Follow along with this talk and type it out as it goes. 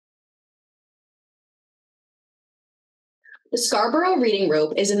The Scarborough Reading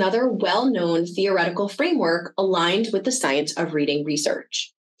Rope is another well-known theoretical framework aligned with the science of reading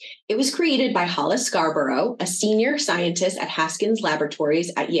research. It was created by Hollis Scarborough, a senior scientist at Haskins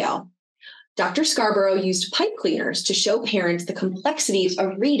Laboratories at Yale. Dr. Scarborough used pipe cleaners to show parents the complexities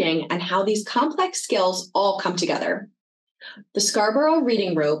of reading and how these complex skills all come together. The Scarborough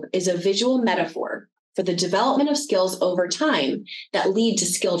Reading Rope is a visual metaphor for the development of skills over time that lead to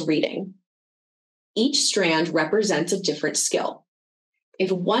skilled reading. Each strand represents a different skill.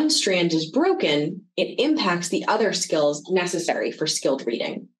 If one strand is broken, it impacts the other skills necessary for skilled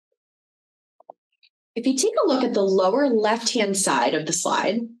reading. If you take a look at the lower left-hand side of the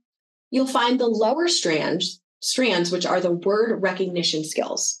slide, you'll find the lower strands, which are the word recognition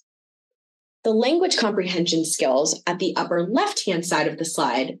skills. The language comprehension skills at the upper left-hand side of the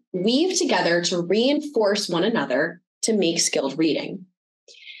slide weave together to reinforce one another to make skilled reading.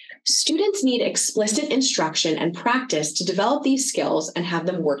 Students need explicit instruction and practice to develop these skills and have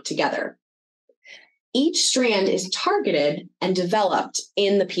them work together. Each strand is targeted and developed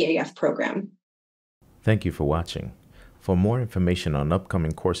in the PAF program. Thank you for watching. For more information on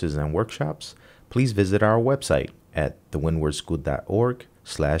upcoming courses and workshops, please visit our website at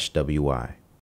thewindwardschool.org/WI.